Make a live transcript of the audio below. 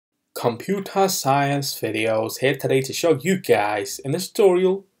Computer Science Videos here today to show you guys in this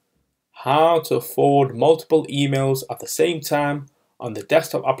tutorial how to forward multiple emails at the same time on the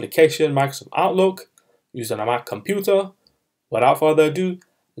desktop application Microsoft Outlook using a Mac computer. Without further ado,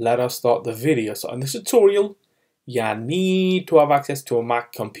 let us start the video. So in this tutorial, you need to have access to a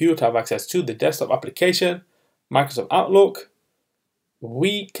Mac computer, have access to the desktop application Microsoft Outlook.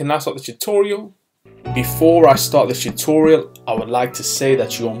 We can now start the tutorial. Before I start this tutorial, I would like to say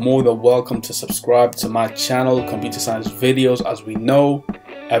that you are more than welcome to subscribe to my channel, Computer Science Videos. As we know,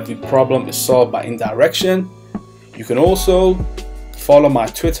 every problem is solved by indirection. You can also follow my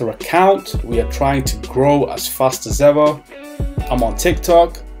Twitter account. We are trying to grow as fast as ever. I'm on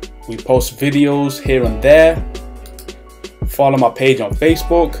TikTok. We post videos here and there. Follow my page on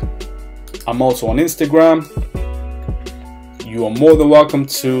Facebook. I'm also on Instagram. You are more than welcome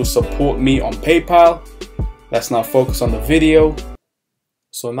to support me on PayPal. Let's now focus on the video.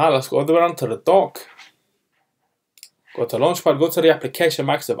 So now let's go all the way down to the dock. Go to Launchpad, go to the application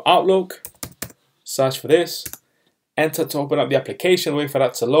Microsoft Outlook. Search for this. Enter to open up the application. Wait for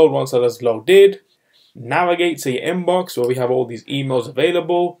that to load. Once that is loaded, navigate to your inbox where we have all these emails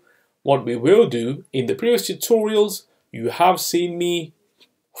available. What we will do, in the previous tutorials, you have seen me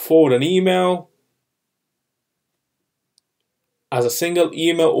forward an email as a single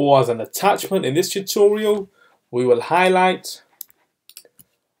email or as an attachment. In this tutorial, we will highlight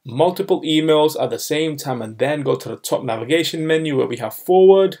multiple emails at the same time and then go to the top navigation menu where we have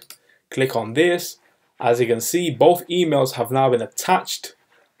forward. Click on this. As you can see, both emails have now been attached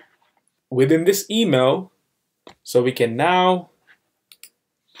within this email. So we can now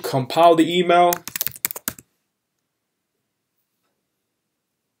compile the email.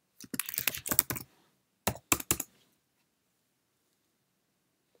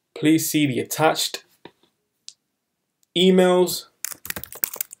 Please see the attached emails.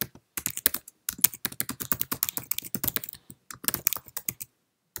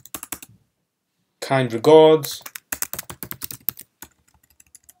 Kind regards.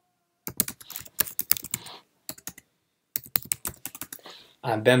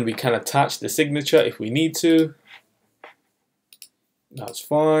 And then we can attach the signature if we need to. That's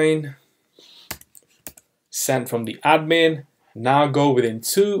fine. Sent from the admin. Now go within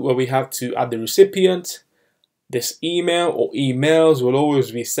two where we have to add the recipient. This email or emails will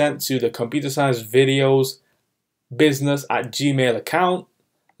always be sent to the Computer Science Videos business at Gmail account.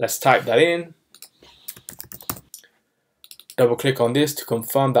 Let's type that in. Double click on this to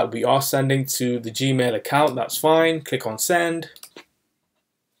confirm that we are sending to the Gmail account. That's fine. Click on send.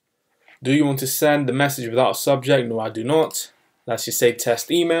 Do you want to send the message without a subject? No, I do not. Let's just say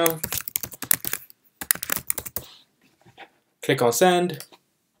test email. Click on send.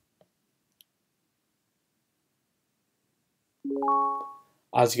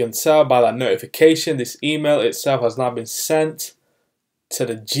 As you can tell by that notification, this email itself has now been sent to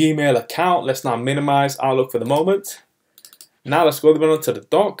the Gmail account. Let's now minimize Outlook for the moment. Now let's go to the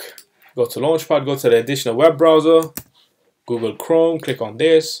dock. Go to Launchpad, go to the additional web browser, Google Chrome, click on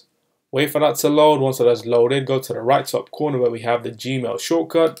this. Wait for that to load. Once it has loaded, go to the right top corner where we have the Gmail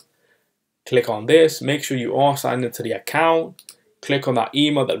shortcut. Click on this. Make sure you are signed into the account. Click on that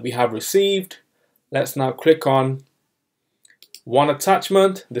email that we have received. Let's now click on one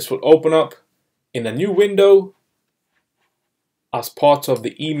attachment. This will open up in a new window as part of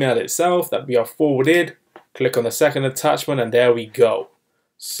the email itself that we have forwarded. Click on the second attachment and there we go.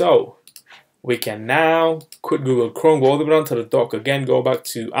 So we can now quit Google Chrome, go all the way down to the dock again, go back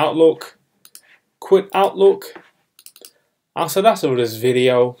to Outlook, quit Outlook. And so that's all this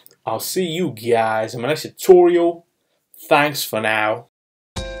video. I'll see you guys in my next tutorial. Thanks for now.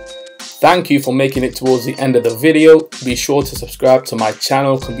 Thank you for making it towards the end of the video. Be sure to subscribe to my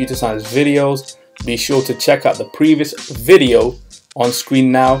channel, Computer Science Videos. Be sure to check out the previous video on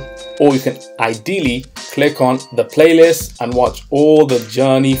screen now, or you can ideally click on the playlist and watch all the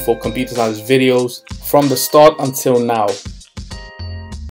journey for Computer Science Videos from the start until now.